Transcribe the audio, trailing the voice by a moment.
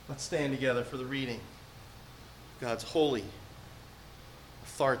Let's stand together for the reading of God's holy,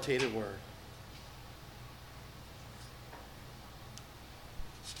 authoritative word.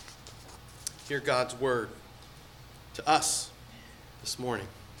 Hear God's word to us this morning.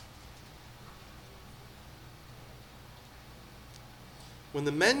 When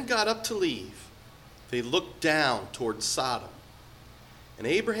the men got up to leave, they looked down toward Sodom, and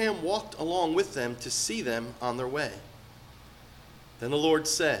Abraham walked along with them to see them on their way. Then the Lord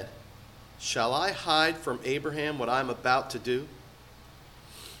said, "Shall I hide from Abraham what I am about to do?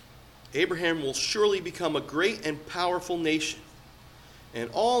 Abraham will surely become a great and powerful nation, and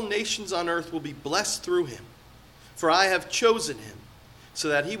all nations on earth will be blessed through him. For I have chosen him, so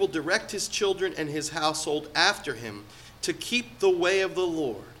that he will direct his children and his household after him to keep the way of the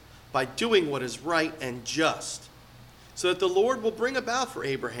Lord by doing what is right and just, so that the Lord will bring about for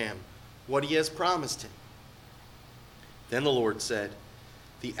Abraham what he has promised him." Then the Lord said,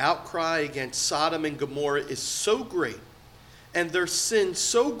 "The outcry against Sodom and Gomorrah is so great, and their sin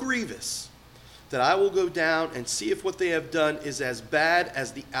so grievous, that I will go down and see if what they have done is as bad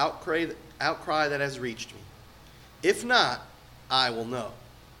as the outcry that has reached me. If not, I will know."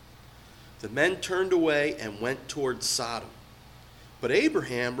 The men turned away and went toward Sodom, but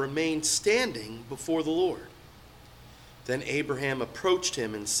Abraham remained standing before the Lord. Then Abraham approached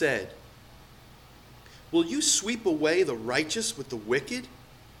him and said, "Will you sweep away the righteous with the wicked?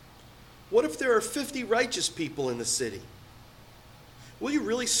 What if there are 50 righteous people in the city? Will you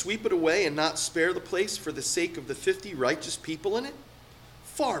really sweep it away and not spare the place for the sake of the 50 righteous people in it?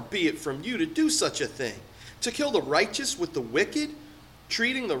 Far be it from you to do such a thing, to kill the righteous with the wicked,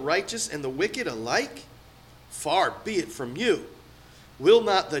 treating the righteous and the wicked alike? Far be it from you. Will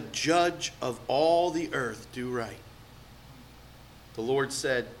not the judge of all the earth do right?" The Lord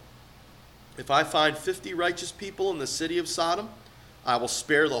said, "If I find 50 righteous people in the city of Sodom, I will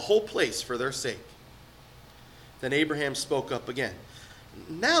spare the whole place for their sake." Then Abraham spoke up again.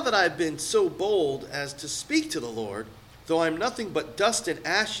 "Now that I have been so bold as to speak to the Lord, though I am nothing but dust and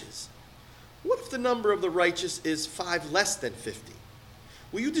ashes, what if the number of the righteous is 5 less than 50?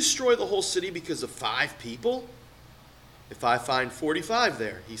 Will you destroy the whole city because of 5 people? If I find 45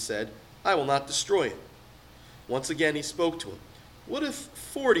 there," he said, "I will not destroy it." Once again he spoke to him. "What if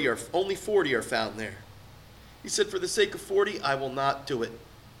only 40 are found there?" He said, "For the sake of 40, I will not do it."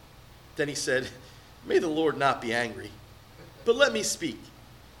 Then he said, "May the Lord not be angry, but let me speak.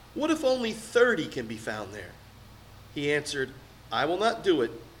 What if only 30 can be found there?" He answered, "I will not do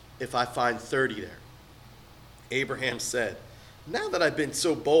it if I find 30 there." Abraham said, "Now that I've been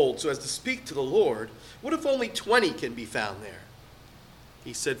so bold so as to speak to the Lord, what if only 20 can be found there?"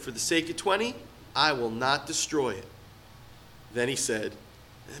 He said, "For the sake of 20, I will not destroy it." Then he said,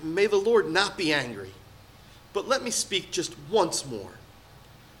 "May the Lord not be angry, but let me speak just once more.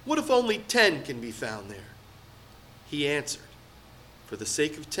 What if only 10 can be found there?" He answered, "For the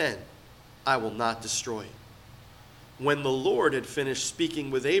sake of 10, I will not destroy it." When the Lord had finished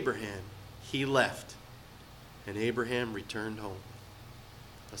speaking with Abraham, he left, and Abraham returned home.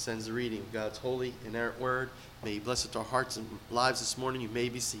 Thus ends the reading of God's holy, inerrant word. May he bless it to our hearts and lives this morning. You may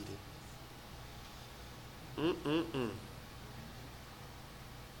be seated.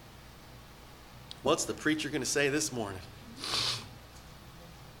 What's the preacher going to say this morning?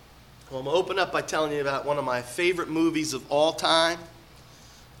 Well, I'm going to open up by telling you about one of my favorite movies of all time.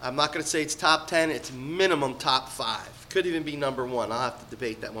 I'm not going to say it's top 10. It's minimum top 5. Could even be number 1. I'll have to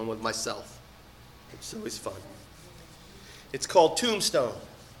debate that one with myself. It's always fun. It's called Tombstone.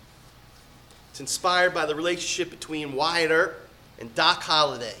 It's inspired by the relationship between Wyatt Earp and Doc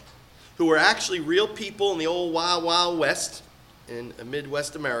Holliday, who were actually real people in the old Wild Wild West in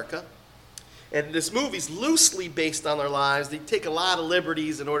Midwest America. And this movie's loosely based on their lives. They take a lot of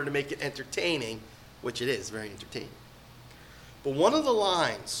liberties in order to make it entertaining, which it is, very entertaining. But one of the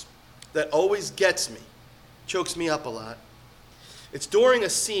lines that always gets me, chokes me up a lot, it's during a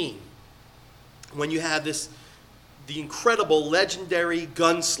scene when you have the incredible, legendary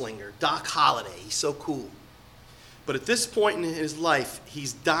gunslinger, Doc Holliday. He's so cool. But at this point in his life,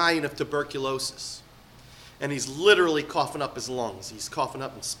 he's dying of tuberculosis. And he's literally coughing up his lungs. He's coughing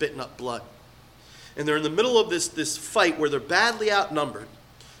up and spitting up blood. And they're in the middle of this fight where they're badly outnumbered.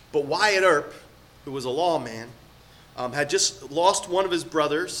 But Wyatt Earp, who was a lawman, had just lost one of his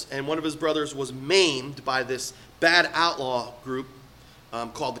brothers, and one of his brothers was maimed by this bad outlaw group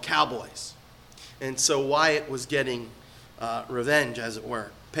called the Cowboys. And so Wyatt was getting revenge, as it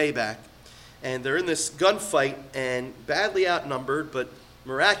were, payback. And they're in this gunfight and badly outnumbered, but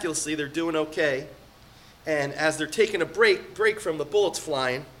miraculously they're doing okay. And as they're taking a break from the bullets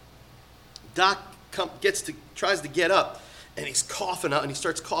flying, Doc tries to get up, and he's coughing up, and he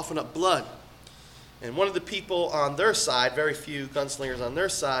starts coughing up blood. And one of the people on their side, very few gunslingers on their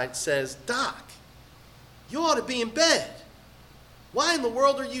side, says, "Doc, you ought to be in bed. Why in the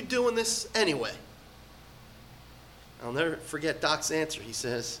world are you doing this anyway?" I'll never forget Doc's answer. He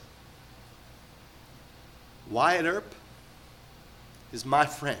says, "Wyatt Earp is my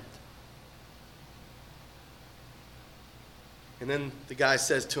friend." And then the guy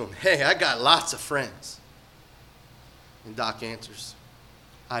says to him, "Hey, I got lots of friends." And Doc answers,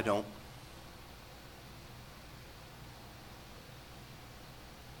 "I don't."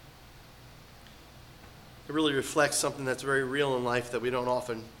 It really reflects something that's very real in life that we don't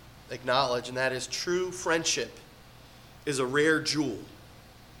often acknowledge, and that is true friendship is a rare jewel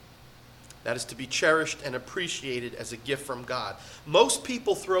that is to be cherished and appreciated as a gift from God. Most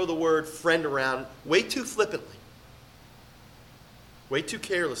people throw the word friend around way too flippantly, way too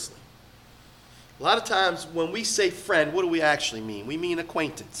carelessly. A lot of times when we say friend, what do we actually mean? We mean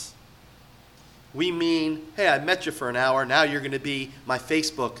acquaintance. We mean, hey, I met you for an hour, now you're going to be my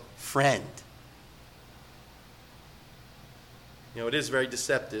Facebook friend. You know, it is very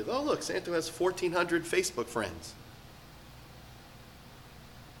deceptive. Oh, look, Santo has 1,400 Facebook friends.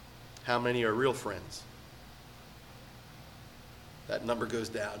 How many are real friends? That number goes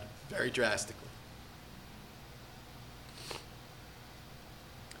down very drastically.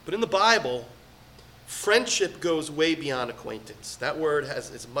 But in the Bible, friendship goes way beyond acquaintance. That word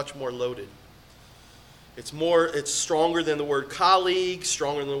is much more loaded. It's stronger than the word colleague,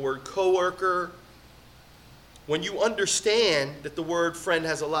 stronger than the word coworker. When you understand that the word friend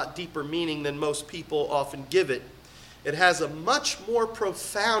has a lot deeper meaning than most people often give it, it has a much more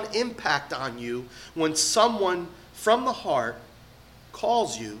profound impact on you when someone from the heart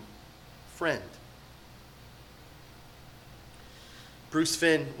calls you friend. Bruce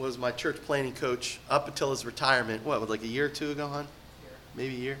Finn was my church planning coach up until his retirement. What, like a year or two ago, hon?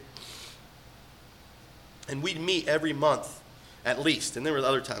 Maybe a year. And we'd meet every month, at least. And there were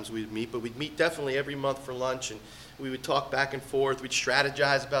other times we'd meet, but we'd meet definitely every month for lunch, and we would talk back and forth. We'd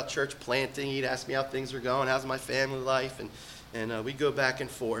strategize about church planting. He'd ask me how things were going, how's my family life, and we'd go back and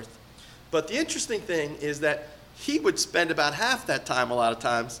forth. But the interesting thing is that he would spend about half that time, a lot of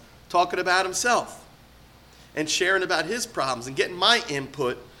times, talking about himself and sharing about his problems and getting my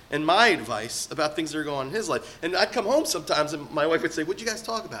input and my advice about things that are going on in his life. And I'd come home sometimes, and my wife would say, "What'd you guys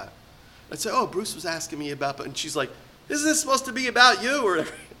talk about?" I'd say, "Oh, Bruce was asking me about," and she's like, "Isn't this supposed to be about you?" Or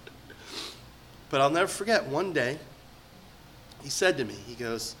whatever. But I'll never forget, one day, he said to me, he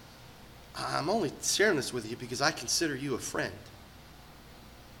goes, "I'm only sharing this with you because I consider you a friend."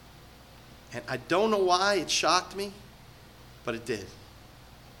 And I don't know why it shocked me, but it did.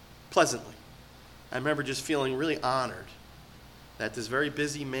 Pleasantly. I remember just feeling really honored that this very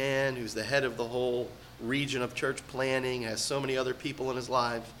busy man who's the head of the whole region of church planning, has so many other people in his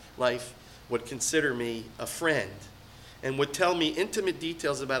life, would consider me a friend and would tell me intimate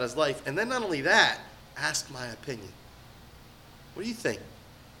details about his life. And then not only that, ask my opinion. What do you think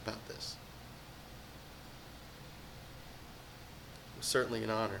about this? It was certainly an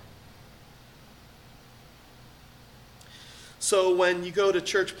honor. So when you go to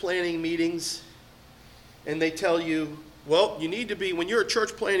church planning meetings and they tell you, well, you need to be, when you're a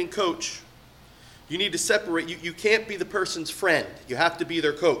church planning coach, you need to separate, you can't be the person's friend. You have to be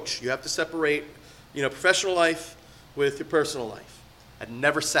their coach. You have to separate, professional life with your personal life. It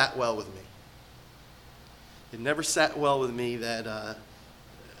never sat well with me. It never sat well with me that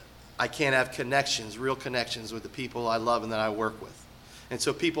I can't have connections, real connections with the people I love and that I work with. And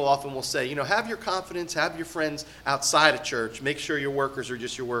so people often will say, have your confidence, have your friends outside of church. Make sure your workers are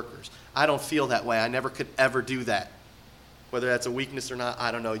just your workers. I don't feel that way. I never could ever do that. Whether that's a weakness or not,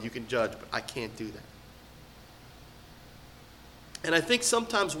 I don't know. You can judge, but I can't do that. And I think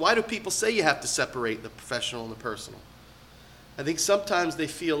sometimes, why do people say you have to separate the professional and the personal? I think sometimes they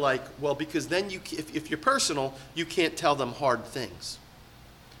feel like, well, because then if you're personal, you can't tell them hard things.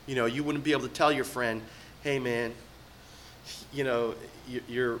 You wouldn't be able to tell your friend, "Hey, man,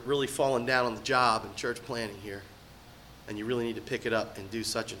 you're really falling down on the job in church planning here, and you really need to pick it up and do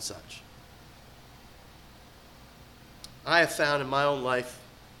such and such." I have found in my own life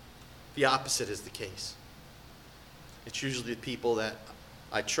the opposite is the case. It's usually the people that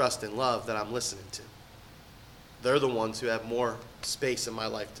I trust and love that I'm listening to. They're the ones who have more space in my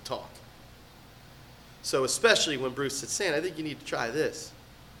life to talk. So especially when Bruce said, "Sam, I think you need to try this,"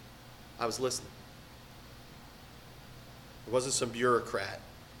 I was listening. It wasn't some bureaucrat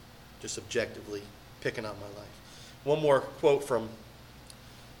just objectively picking on my life. One more quote from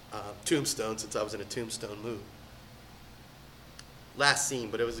Tombstone, since I was in a Tombstone mood. Last scene,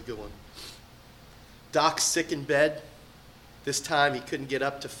 but it was a good one. Doc's sick in bed. This time he couldn't get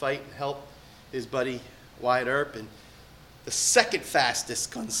up to fight and help his buddy Wyatt Earp. And the second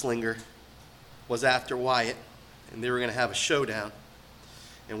fastest gunslinger was after Wyatt, and they were going to have a showdown.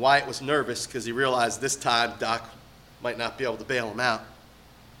 And Wyatt was nervous because he realized this time Doc might not be able to bail him out.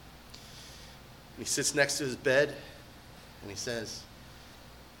 And he sits next to his bed, and he says,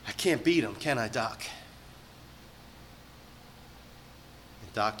 "I can't beat him, can I, Doc?"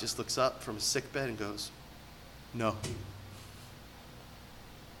 And Doc just looks up from his sick bed and goes, "No.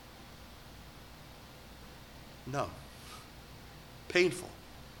 No." Painful,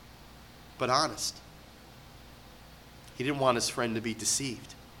 but honest. He didn't want his friend to be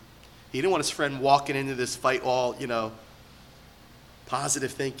deceived. He didn't want his friend walking into this fight all,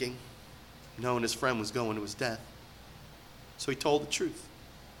 positive thinking, knowing his friend was going to his death. So he told the truth.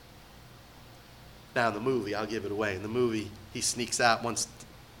 Now in the movie, I'll give it away. In the movie, he sneaks out once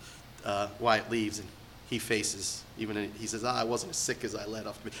Wyatt leaves, and he faces, he says, "I wasn't as sick as I let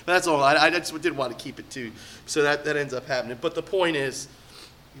off to be." But that's all. I just didn't want to keep it too. So that ends up happening. But the point is,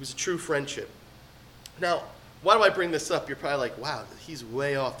 it was a true friendship. Now, why do I bring this up? You're probably like, wow, he's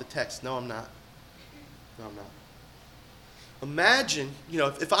way off the text. No, I'm not. No, I'm not. Imagine,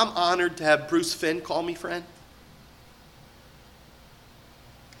 if I'm honored to have Bruce Finn call me friend.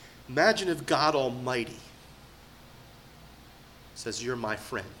 Imagine if God Almighty says, "You're my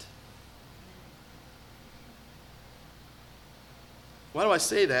friend." Why do I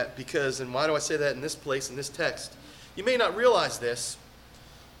say that? And why do I say that in this place, in this text? You may not realize this,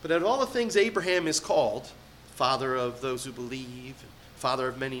 but out of all the things Abraham is called, father of those who believe, father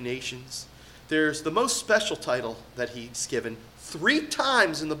of many nations, there's the most special title that he's given 3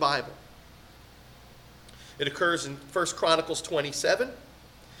 times in the Bible. It occurs in 1 Chronicles 27,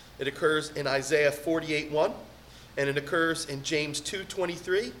 it occurs in Isaiah 48:1, and it occurs in James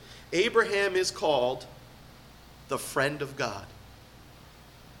 2:23. Abraham is called the friend of God.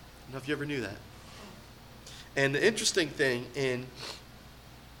 I don't know if you ever knew that. And the interesting thing, in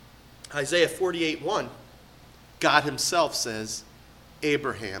Isaiah 48:1, God himself says,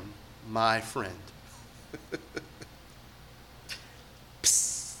 "Abraham, my friend."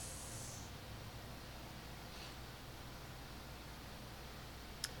 Psst.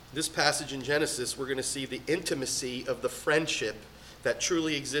 This passage in Genesis, we're going to see the intimacy of the friendship that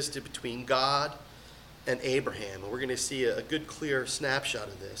truly existed between God and Abraham. And we're going to see a good, clear snapshot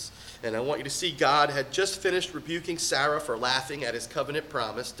of this. And I want you to see God had just finished rebuking Sarah for laughing at his covenant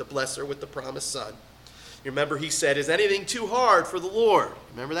promise to bless her with the promised son. You remember he said, "Is anything too hard for the Lord?"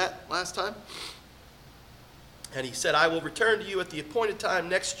 Remember that last time? And he said, "I will return to you at the appointed time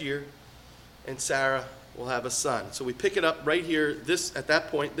next year, and Sarah will have a son." So we pick it up right here at that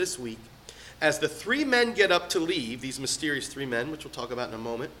point this week. As the 3 men get up to leave, these mysterious 3 men, which we'll talk about in a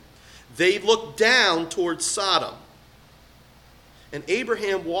moment, they look down towards Sodom. And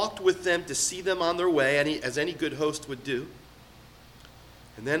Abraham walked with them to see them on their way, as any good host would do.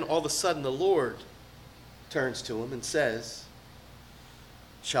 And then all of a sudden the Lord turns to him and says,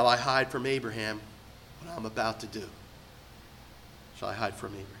 "Shall I hide from Abraham what I'm about to do?" Shall I hide from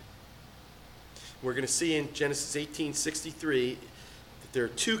Abraham? We're going to see in Genesis 18:63 that there are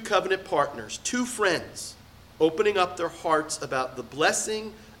 2 covenant partners, 2 friends, opening up their hearts about the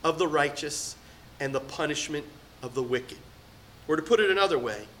blessing of the righteous and the punishment of the wicked. Or to put it another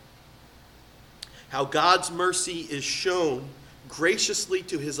way, how God's mercy is shown graciously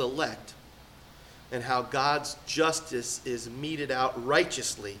to his elect, and how God's justice is meted out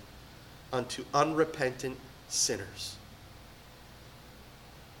righteously unto unrepentant sinners.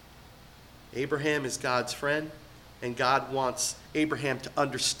 Abraham is God's friend, and God wants Abraham to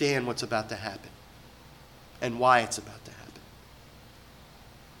understand what's about to happen and why it's about to happen.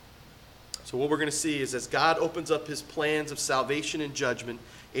 So what we're going to see is as God opens up his plans of salvation and judgment,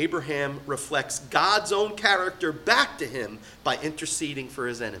 Abraham reflects God's own character back to him by interceding for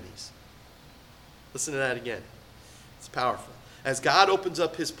his enemies. Listen to that again. It's powerful. As God opens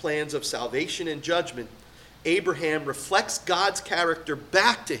up his plans of salvation and judgment, Abraham reflects God's character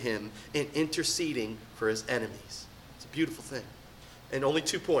back to him in interceding for his enemies. It's a beautiful thing. And only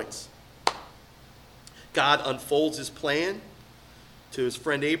 2 points. God unfolds his plan to his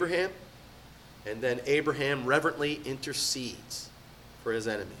friend Abraham, and then Abraham reverently intercedes for his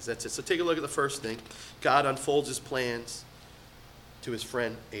enemies. That's it. So take a look at the first thing. God unfolds his plans to his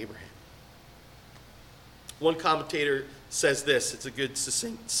friend Abraham. One commentator says this. It's a good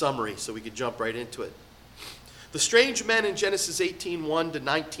succinct summary, so we could jump right into it. The strange men in Genesis 18:1 to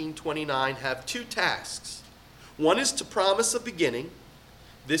 19:29 have 2 tasks. One is to promise a beginning.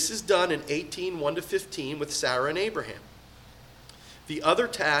 This is done in 18:1 to 15 with Sarah and Abraham. The other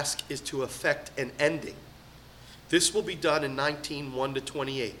task is to effect an ending. This will be done in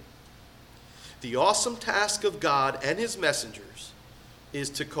 19:1-28. The awesome task of God and his messengers is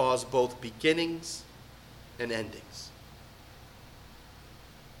to cause both beginnings and endings.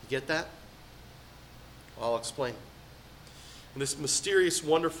 You get that? I'll explain. In this mysterious,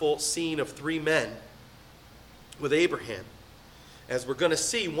 wonderful scene of three men with Abraham, as we're going to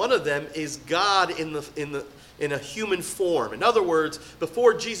see, one of them is God in a human form. In other words,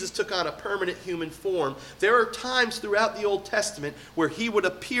 before Jesus took on a permanent human form, there are times throughout the Old Testament where he would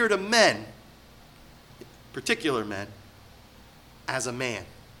appear to men, particular men, as a man.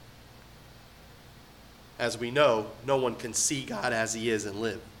 As we know, no one can see God as he is and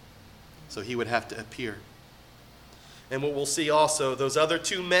live. So he would have to appear. And what we'll see also, those other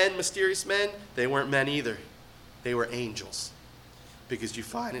two men, mysterious men, they weren't men either. They were angels. Because you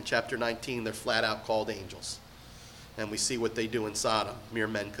find in chapter 19, they're flat out called angels. And we see what they do in Sodom. Mere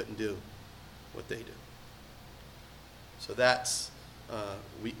men couldn't do what they do. So that's,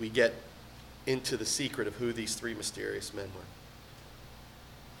 we get into the secret of who these three mysterious men were.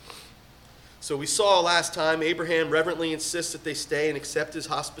 So we saw last time, Abraham reverently insists that they stay and accept his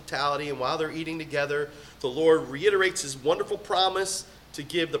hospitality. And while they're eating together, the Lord reiterates his wonderful promise to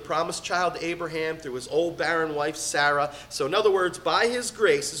give the promised child to Abraham through his old barren wife Sarah. So in other words, by his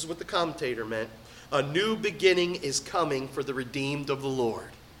grace, this is what the commentator meant, a new beginning is coming for the redeemed of the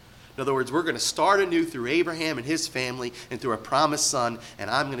Lord. In other words, we're going to start anew through Abraham and his family and through a promised son, and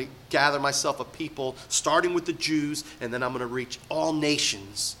I'm going to gather myself a people, starting with the Jews, and then I'm going to reach all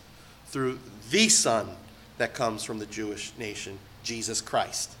nations through the son that comes from the Jewish nation, Jesus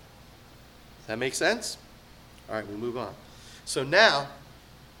Christ. Does that make sense? All right, we move on. So now,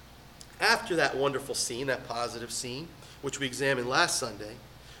 after that wonderful scene, that positive scene, which we examined last Sunday,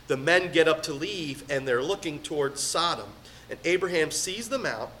 the men get up to leave, and they're looking towards Sodom. And Abraham sees them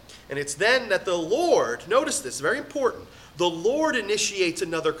out, and it's then that the Lord, notice this, very important, the Lord initiates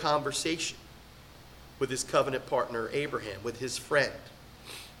another conversation with his covenant partner Abraham, with his friend.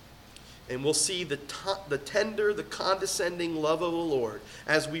 And we'll see the tender, the condescending love of the Lord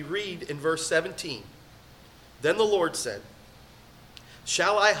as we read in verse 17. Then the Lord said,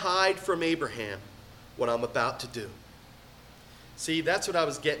 "Shall I hide from Abraham what I'm about to do?" See, that's what I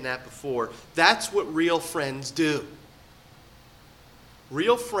was getting at before. That's what real friends do.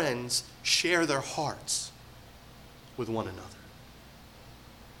 Real friends share their hearts with one another.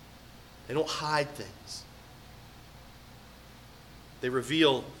 They don't hide things. They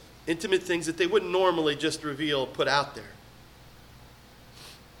reveal intimate things that they wouldn't normally just reveal, put out there.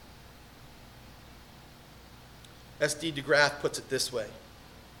 S.D. DeGraff puts it this way.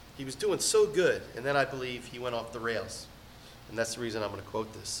 He was doing so good, and then I believe he went off the rails. And that's the reason I'm going to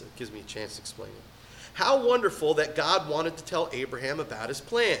quote this, so it gives me a chance to explain it. How wonderful that God wanted to tell Abraham about his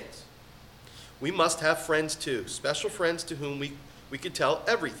plans. We must have friends too, special friends to whom we could tell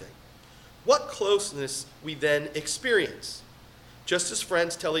everything. What closeness we then experience. Just as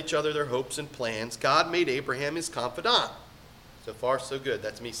friends tell each other their hopes and plans, God made Abraham his confidant. So far, so good.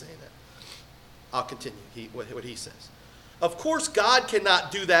 That's me saying that. I'll continue what he says. Of course, God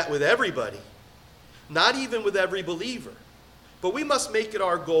cannot do that with everybody, not even with every believer. But we must make it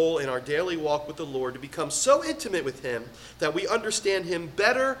our goal in our daily walk with the Lord to become so intimate with him that we understand him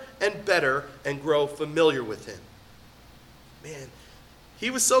better and better and grow familiar with him. Man, he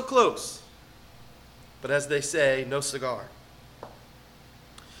was so close. But as they say, no cigar.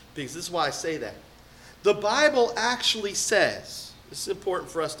 Because this is why I say that. The Bible actually says, this is important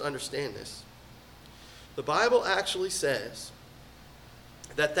for us to understand this. The Bible actually says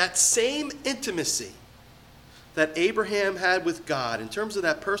that same intimacy that Abraham had with God, in terms of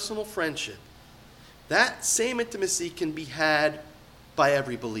that personal friendship, that same intimacy can be had by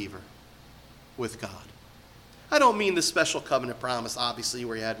every believer with God. I don't mean the special covenant promise, obviously,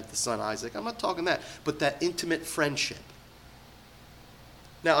 where he had with the son Isaac. I'm not talking that, but that intimate friendship.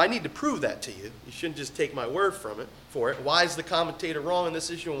 Now, I need to prove that to you. You shouldn't just take my word for it. Why is the commentator wrong in this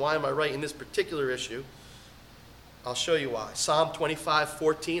issue, and why am I right in this particular issue? I'll show you why. Psalm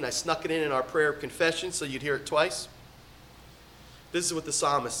 25:14. I snuck it in our prayer of confession so you'd hear it twice. This is what the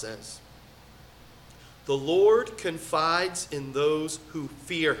psalmist says. The Lord confides in those who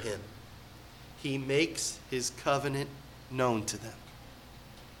fear him. He makes his covenant known to them.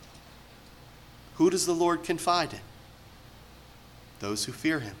 Who does the Lord confide in? Those who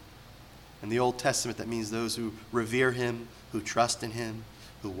fear him. In the Old Testament, that means those who revere him, who trust in him,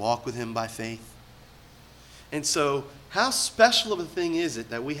 who walk with him by faith. And so, how special of a thing is it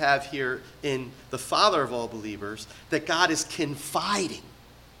that we have here in the Father of all believers, that God is confiding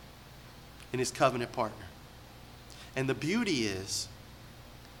in his covenant partner? And the beauty is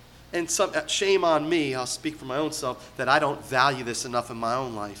And shame on me, I'll speak for my own self, that I don't value this enough in my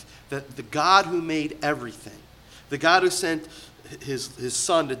own life. That the God who made everything, the God who sent his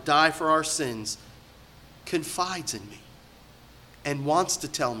son to die for our sins, confides in me and wants to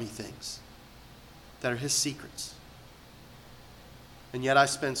tell me things that are his secrets. And yet I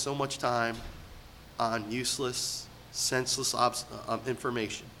spend so much time on useless, senseless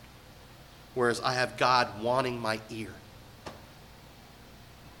information, whereas I have God wanting my ear,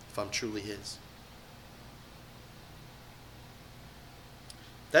 if I'm truly his.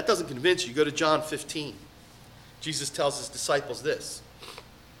 That doesn't convince you. Go to John 15. Jesus tells his disciples this: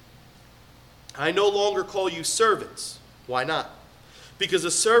 I no longer call you servants. Why not? Because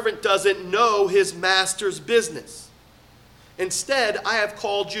a servant doesn't know his master's business. Instead, I have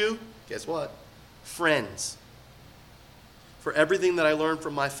called you, guess what? Friends. For everything that I learned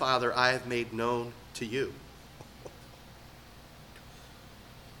from my Father, I have made known to you.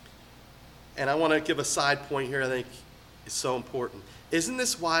 And I want to give a side point here I think is so important. Isn't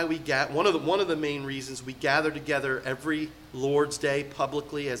this why we one of the main reasons we gather together every Lord's Day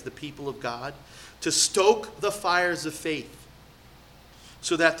publicly as the people of God? To stoke the fires of faith.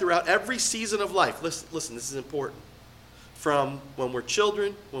 So that throughout every season of life, listen, this is important. From when we're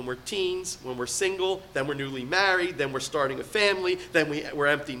children, when we're teens, when we're single, then we're newly married, then we're starting a family, then we're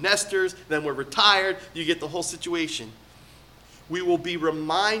empty nesters, then we're retired. You get the whole situation. We will be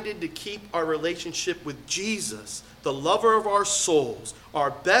reminded to keep our relationship with Jesus, the lover of our souls,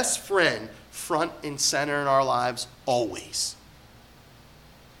 our best friend, front and center in our lives always.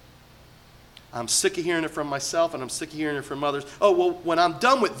 I'm sick of hearing it from myself, and I'm sick of hearing it from others. Oh, well, when I'm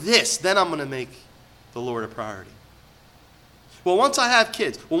done with this, then I'm going to make the Lord a priority. Well, once I have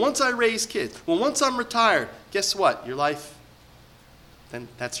kids, well, once I raise kids, well, once I'm retired, guess what? Your life, then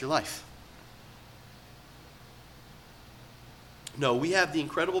that's your life. No, we have the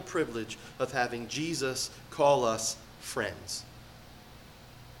incredible privilege of having Jesus call us friends.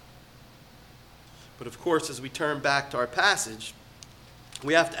 But of course, as we turn back to our passage,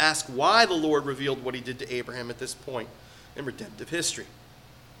 we have to ask why the Lord revealed what he did to Abraham at this point in redemptive history.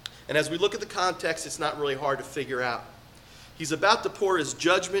 And as we look at the context, it's not really hard to figure out. He's about to pour his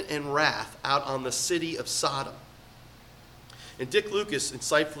judgment and wrath out on the city of Sodom. And Dick Lucas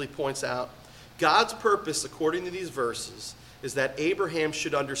insightfully points out, God's purpose, according to these verses, is that Abraham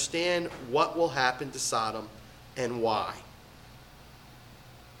should understand what will happen to Sodom and why.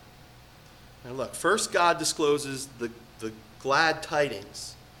 Now look, first God discloses the glad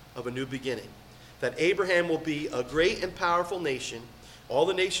tidings of a new beginning, that Abraham will be a great and powerful nation. All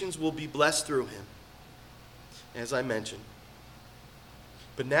the nations will be blessed through him, as I mentioned.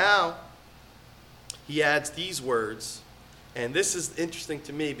 But now he adds these words, and this is interesting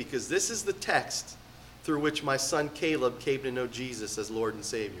to me because this is the text through which my son Caleb came to know Jesus as Lord and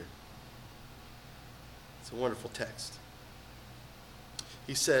Savior. It's a wonderful text.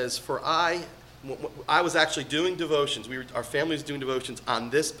 He says, for I was actually doing devotions. Our family was doing devotions on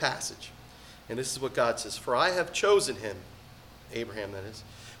this passage. And this is what God says. For I have chosen him, Abraham that is,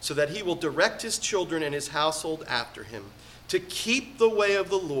 so that he will direct his children and his household after him, to keep the way of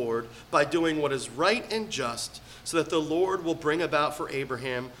the Lord by doing what is right and just, so that the Lord will bring about for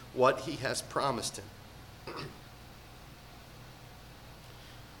Abraham what he has promised him.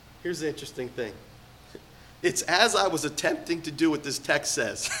 Here's the interesting thing. It's as I was attempting to do what this text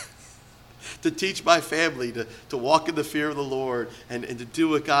says, to teach my family to walk in the fear of the Lord and to do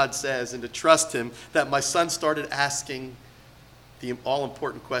what God says and to trust him, that my son started asking the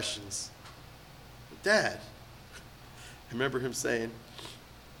all-important questions. Dad, I remember him saying,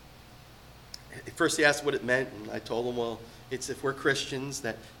 first he asked what it meant, and I told him, well, it's if we're Christians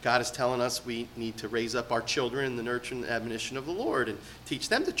that God is telling us we need to raise up our children in the nurture and admonition of the Lord and teach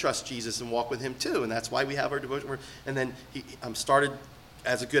them to trust Jesus and walk with him too. And that's why we have our devotion. And then I started,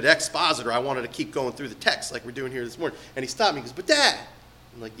 as a good expositor, I wanted to keep going through the text like we're doing here this morning. And he stopped me and goes, but Dad.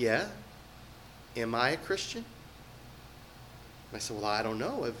 I'm like, yeah? Am I a Christian? And I said, well, I don't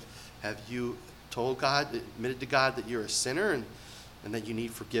know. Have you told God, admitted to God that you're a sinner and that you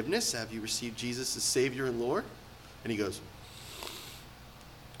need forgiveness? Have you received Jesus as Savior and Lord? And he goes,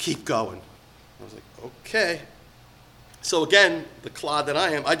 keep going. I was like, okay. So again, the clod that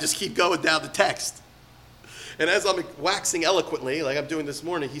I am, I just keep going down the text. And as I'm waxing eloquently, like I'm doing this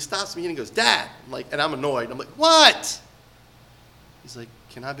morning, he stops me and he goes, Dad. I'm like, and I'm annoyed. I'm like, what? He's like,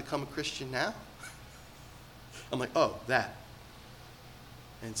 can I become a Christian now? I'm like, oh, that.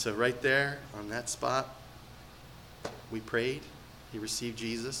 And so right there on that spot, we prayed. He received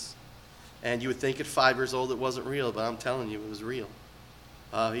Jesus. And you would think at 5 years old it wasn't real, but I'm telling you, it was real.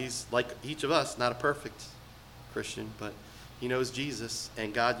 He's like each of us, not a perfect Christian, but He knows Jesus,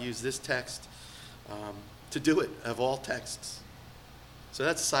 and God used this text to do it, of all texts. So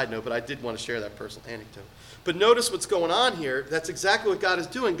that's a side note, but I did want to share that personal anecdote. But notice what's going on here. That's exactly what God is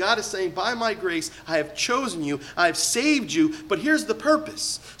doing. God is saying, by my grace, I have chosen you, I have saved you, but here's the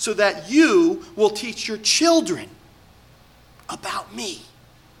purpose, so that you will teach your children about me.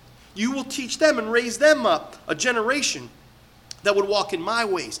 You will teach them and raise them up, a generation that would walk in my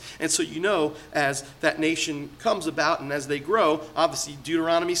ways. And so as that nation comes about and as they grow, obviously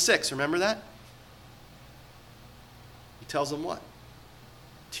Deuteronomy 6, remember that? He tells them what?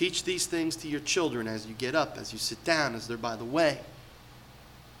 Teach these things to your children as you get up, as you sit down, as they're by the way.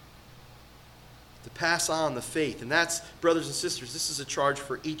 To pass on the faith. And that's, brothers and sisters, this is a charge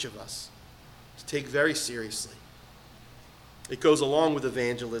for each of us to take very seriously. It goes along with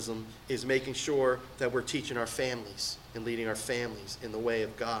evangelism, is making sure that we're teaching our families and leading our families in the way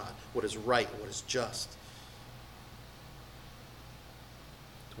of God, what is right, what is just.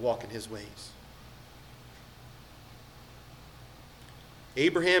 To walk in his ways.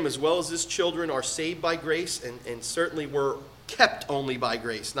 Abraham, as well as his children, are saved by grace, and certainly were kept only by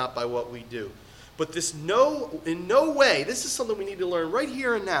grace, not by what we do. But this in no way, this is something we need to learn right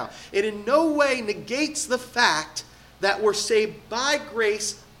here and now. It in no way negates the fact that we're saved by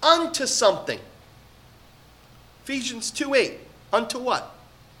grace unto something. Ephesians 2:8, unto what?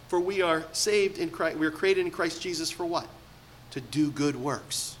 For we are saved in Christ, we are created in Christ Jesus for what? To do good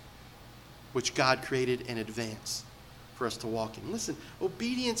works, which God created in advance for us to walk in. Listen,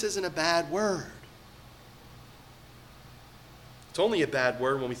 obedience isn't a bad word. It's only a bad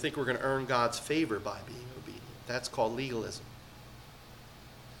word when we think we're going to earn God's favor by being obedient. That's called legalism.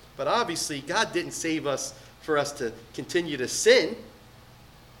 But obviously, God didn't save us for us to continue to sin.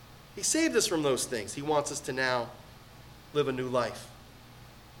 He saved us from those things. He wants us to now live a new life.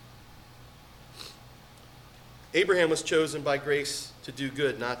 Abraham was chosen by grace to do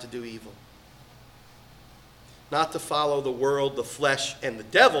good, not to do evil. Not to follow the world, the flesh, and the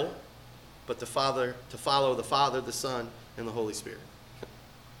devil, but to follow the Father, the Son, and the Holy Spirit.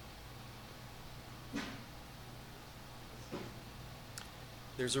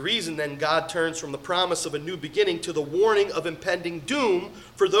 There's a reason then God turns from the promise of a new beginning to the warning of impending doom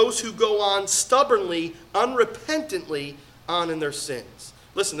for those who go on stubbornly, unrepentantly on in their sins.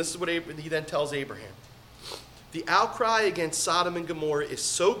 Listen, this is what he then tells Abraham. The outcry against Sodom and Gomorrah is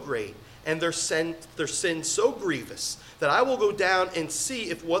so great and their sin so grievous that I will go down and see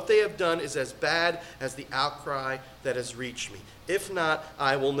if what they have done is as bad as the outcry that has reached me. If not,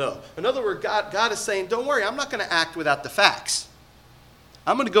 I will know. In other words, God is saying, don't worry, I'm not going to act without the facts.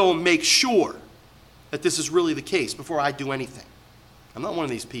 I'm going to go and make sure that this is really the case before I do anything. I'm not one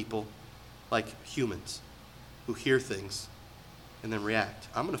of these people like humans who hear things and then react.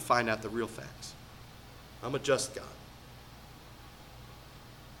 I'm going to find out the real facts. I'm a just God.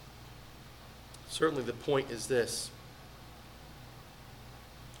 Certainly the point is this.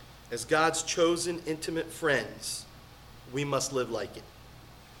 As God's chosen intimate friends, we must live like it.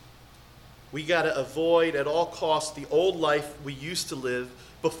 We got to avoid at all costs the old life we used to live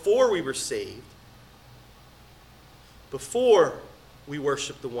before we were saved, before we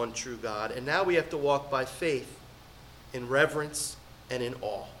worship the one true God, and now we have to walk by faith in reverence and in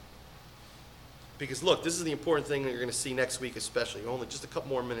awe. Because look, this is the important thing that you're going to see next week especially. Only just a couple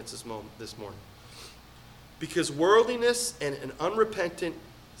more minutes this morning. Because worldliness and an unrepentant,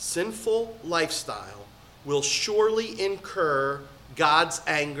 sinful lifestyle will surely incur God's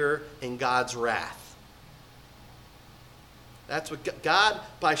anger and God's wrath. That's what God,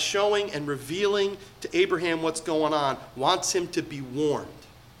 by showing and revealing to Abraham what's going on, wants him to be warned.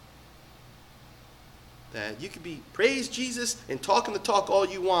 That you could be praise Jesus and talking the talk all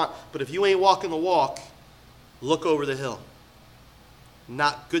you want, but if you ain't walking the walk, look over the hill.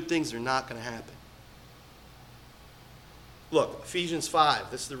 Good things are not going to happen. Look, Ephesians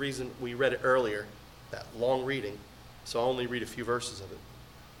 5, this is the reason we read it earlier, that long reading, so I'll only read a few verses of it.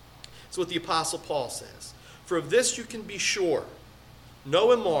 It's what the Apostle Paul says. For of this you can be sure,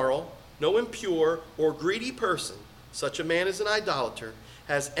 no immoral, no impure, or greedy person, such a man as an idolater,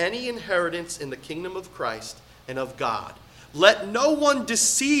 has any inheritance in the kingdom of Christ and of God. Let no one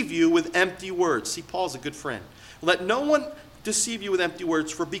deceive you with empty words. See, Paul's a good friend. Let no one deceive you with empty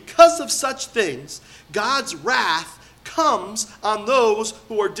words, for because of such things, God's wrath comes on those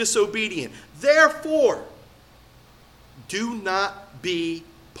who are disobedient. Therefore, do not be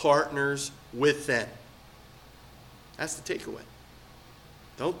partners with them. That's the takeaway.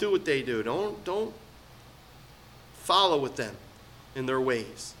 Don't do what they do. Don't follow with them in their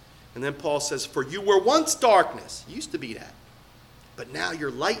ways. And then Paul says, for you were once darkness. You used to be that. But now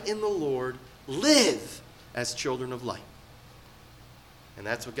you're light in the Lord. Live as children of light. And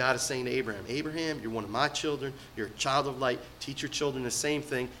that's what God is saying to Abraham. Abraham, you're one of my children. You're a child of light. Teach your children the same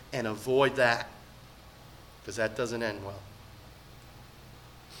thing and avoid that, because that doesn't end well.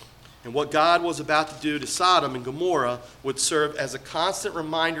 And what God was about to do to Sodom and Gomorrah would serve as a constant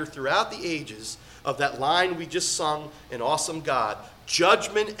reminder throughout the ages of that line we just sung in Awesome God.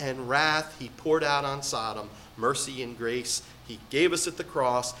 Judgment and wrath he poured out on Sodom. Mercy and grace he gave us at the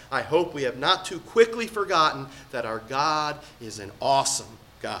cross. I hope we have not too quickly forgotten that our God is an awesome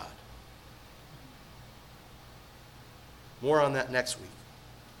God. More on that next week.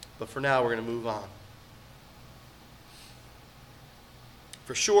 But for now, we're going to move on.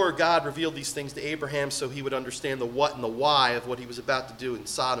 For sure, God revealed these things to Abraham so he would understand the what and the why of what he was about to do in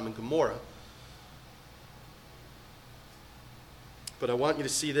Sodom and Gomorrah. But I want you to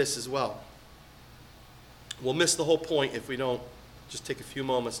see this as well. We'll miss the whole point if we don't just take a few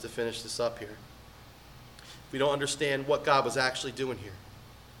moments to finish this up here. If we don't understand what God was actually doing here.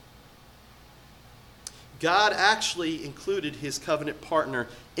 God actually included his covenant partner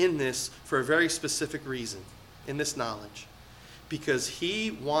in this for a very specific reason, in this knowledge. Because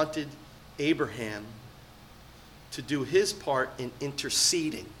he wanted Abraham to do his part in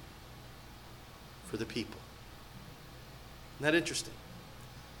interceding for the people. Isn't that interesting?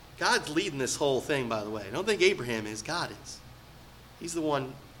 God's leading this whole thing, by the way. I don't think Abraham is. God is. He's the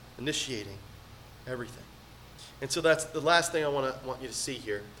one initiating everything. And so that's the last thing I want you to see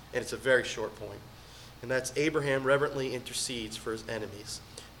here, and it's a very short point. And that's Abraham reverently intercedes for his enemies.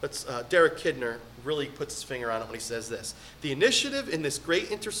 Derek Kidner really puts his finger on it when he says this. The initiative in this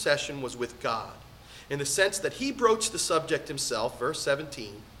great intercession was with God, in the sense that he broached the subject himself, verse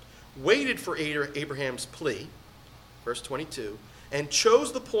 17, waited for Abraham's plea, verse 22, and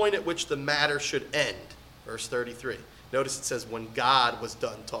chose the point at which the matter should end, verse 33. Notice it says when God was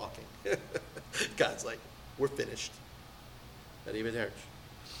done talking. God's like, we're finished. Not even there.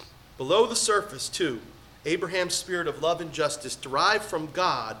 Below the surface, too, Abraham's spirit of love and justice derived from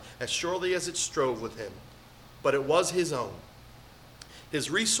God as surely as it strove with him, but it was his own. His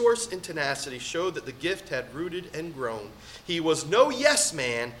resource and tenacity showed that the gift had rooted and grown. He was no yes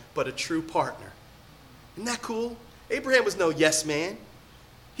man, but a true partner. Isn't that cool? Abraham was no yes man.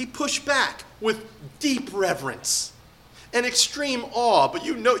 He pushed back with deep reverence and extreme awe, but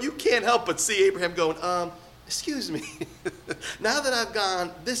you can't help but see Abraham going, excuse me, now that I've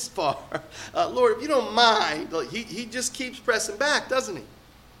gone this far, Lord, if you don't mind, he just keeps pressing back, doesn't he?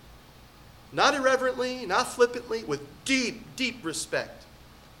 Not irreverently, not flippantly, with deep, deep respect,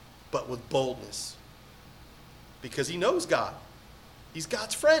 but with boldness. Because he knows God. He's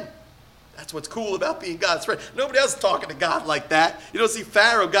God's friend. That's what's cool about being God's friend. Nobody else is talking to God like that. You don't see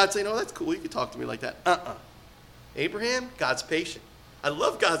Pharaoh, God saying, oh, that's cool, you can talk to me like that. Abraham, God's patient. I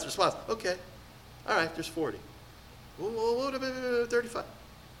love God's response. Okay. All right, there's 40. What about 35?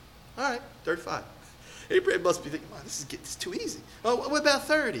 All right, 35. Abraham must be thinking, wow, this is too easy. Oh, what about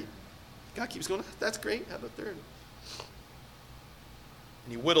 30? God keeps going, that's great. How about 30? And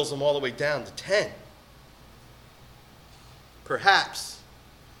he whittles them all the way down to 10. Perhaps,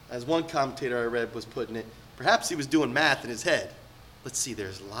 as one commentator I read was putting it, perhaps he was doing math in his head. Let's see,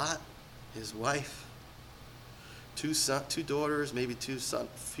 there's Lot, his wife, two daughters, maybe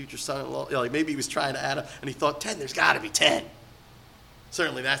future son-in-law. Like maybe he was trying to add up, and he thought 10. There's got to be 10.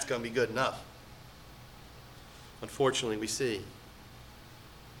 Certainly, that's going to be good enough. Unfortunately, we see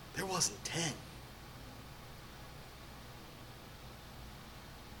there wasn't 10.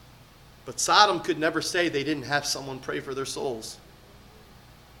 But Sodom could never say they didn't have someone pray for their souls.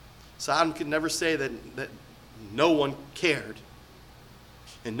 Sodom could never say that no one cared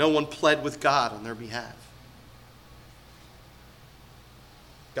and no one pled with God on their behalf.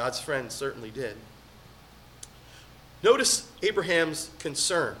 God's friends certainly did. Notice Abraham's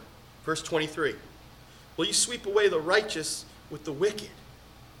concern. Verse 23. Will you sweep away the righteous with the wicked?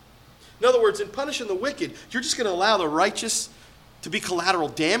 In other words, in punishing the wicked, you're just going to allow the righteous to be collateral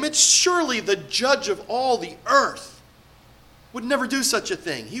damage? Surely the judge of all the earth would never do such a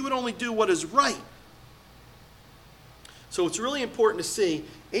thing. He would only do what is right. So it's really important to see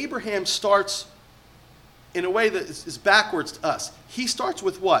Abraham starts in a way that is backwards to us. He starts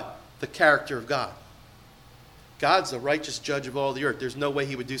with what? The character of God. God's a righteous judge of all the earth. There's no way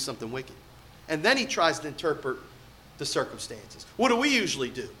he would do something wicked. And then he tries to interpret the circumstances. What do we usually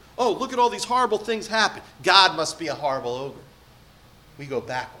do? Oh, look at all these horrible things happen. God must be a horrible ogre. We go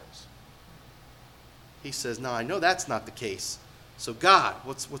backwards. He says, no, I know that's not the case. So God,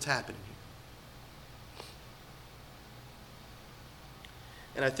 what's happening here?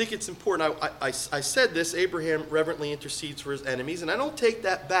 And I think it's important. I said this, Abraham reverently intercedes for his enemies, and I don't take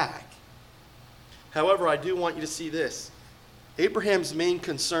that back. However, I do want you to see this. Abraham's main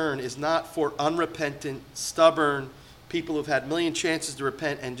concern is not for unrepentant, stubborn people who've had a million chances to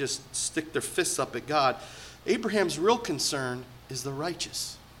repent and just stick their fists up at God. Abraham's real concern is the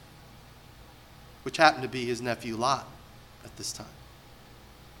righteous, which happened to be his nephew Lot at this time.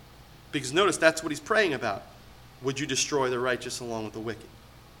 Because notice, that's what he's praying about. Would you destroy the righteous along with the wicked?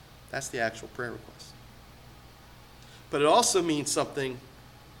 That's the actual prayer request. But it also means something.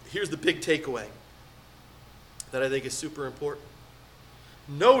 Here's the big takeaway that I think is super important.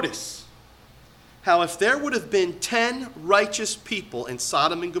 Notice how if there would have been 10 righteous people in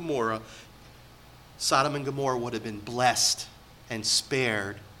Sodom and Gomorrah would have been blessed and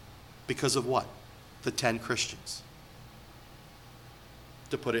spared because of what? The 10 Christians.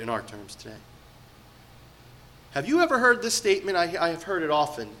 To put it in our terms today. Have you ever heard this statement? I have heard it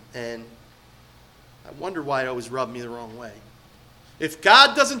often, and I wonder why it always rubbed me the wrong way. If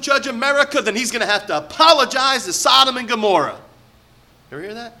God doesn't judge America, then he's going to have to apologize to Sodom and Gomorrah. Ever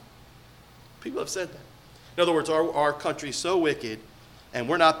hear that? People have said that. In other words, our country is so wicked, and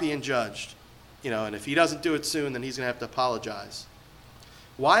we're not being judged. And if he doesn't do it soon, then he's going to have to apologize.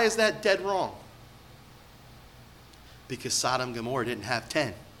 Why is that dead wrong? Because Sodom and Gomorrah didn't have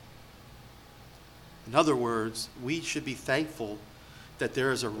 10. In other words, we should be thankful that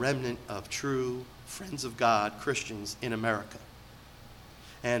there is a remnant of true friends of God, Christians in America.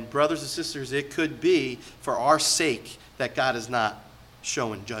 And brothers and sisters, it could be for our sake that God is not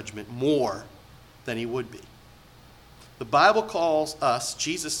showing judgment more than he would be. The Bible calls us,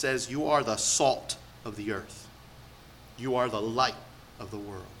 Jesus says, you are the salt of the earth. You are the light of the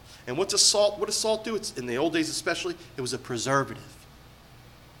world. And what does salt do? It's, in the old days especially, it was a preservative.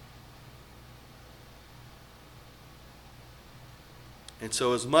 And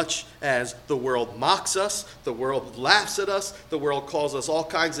so as much as the world mocks us, the world laughs at us, the world calls us all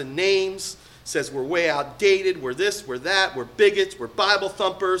kinds of names, says we're way outdated, we're this, we're that, we're bigots, we're Bible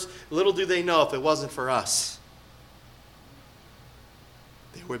thumpers, little do they know if it wasn't for us,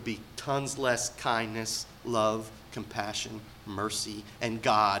 there would be tons less kindness, love, compassion, mercy, and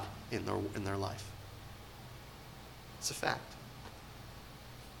God in their life. It's a fact.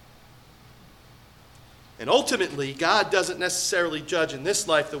 And ultimately, God doesn't necessarily judge in this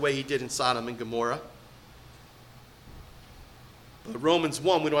life the way he did in Sodom and Gomorrah. But Romans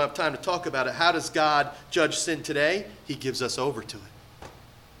 1, we don't have time to talk about it. How does God judge sin today? He gives us over to it.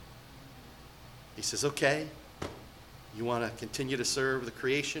 He says, okay, you want to continue to serve the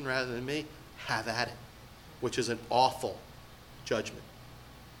creation rather than me? Have at it, which is an awful judgment.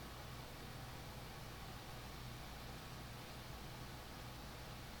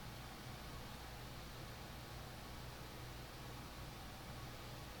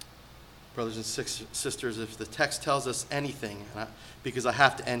 Brothers and sisters, if the text tells us anything, because I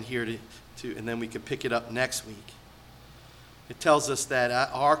have to end here and then we can pick it up next week. It tells us that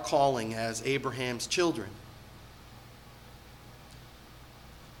our calling as Abraham's children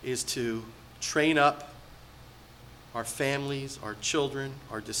is to train up our families, our children,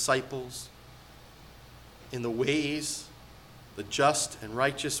 our disciples in the ways, the just and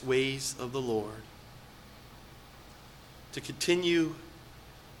righteous ways of the Lord. To continue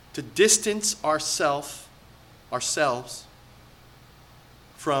to distance ourselves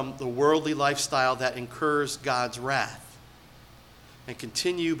from the worldly lifestyle that incurs God's wrath, and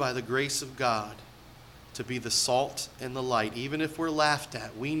continue by the grace of God to be the salt and the light. Even if we're laughed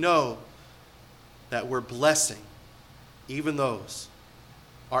at, we know that we're blessing even those,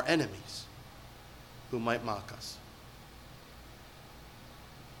 our enemies, who might mock us.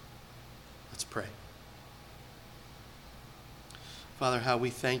 Let's pray. Father, how we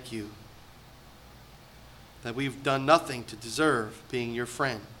thank you that we've done nothing to deserve being your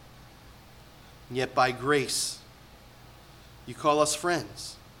friend. And yet by grace, you call us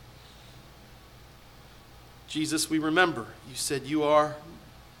friends. Jesus, we remember you said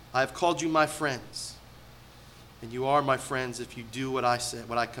I have called you my friends. And you are my friends if you do what I said,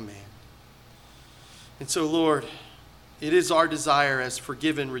 what I command. And so, Lord, it is our desire as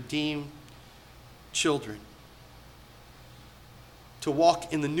forgiven, redeemed children to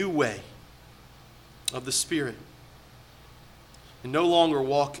walk in the new way of the Spirit and no longer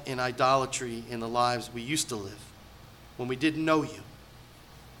walk in idolatry in the lives we used to live when we didn't know you.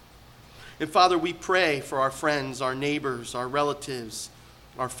 And Father, we pray for our friends, our neighbors, our relatives,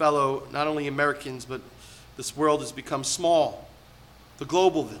 our fellow, not only Americans, but this world has become small, the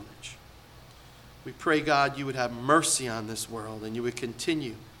global village. We pray, God, you would have mercy on this world and you would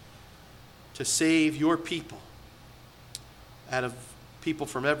continue to save your people out of people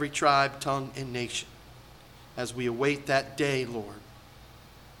from every tribe, tongue, and nation as we await that day, Lord,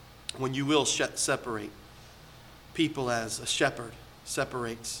 when you will separate people as a shepherd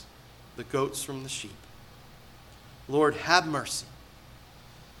separates the goats from the sheep. Lord, have mercy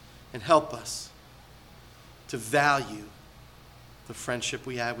and help us to value the friendship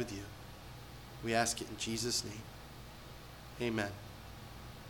we have with you. We ask it in Jesus' name. Amen.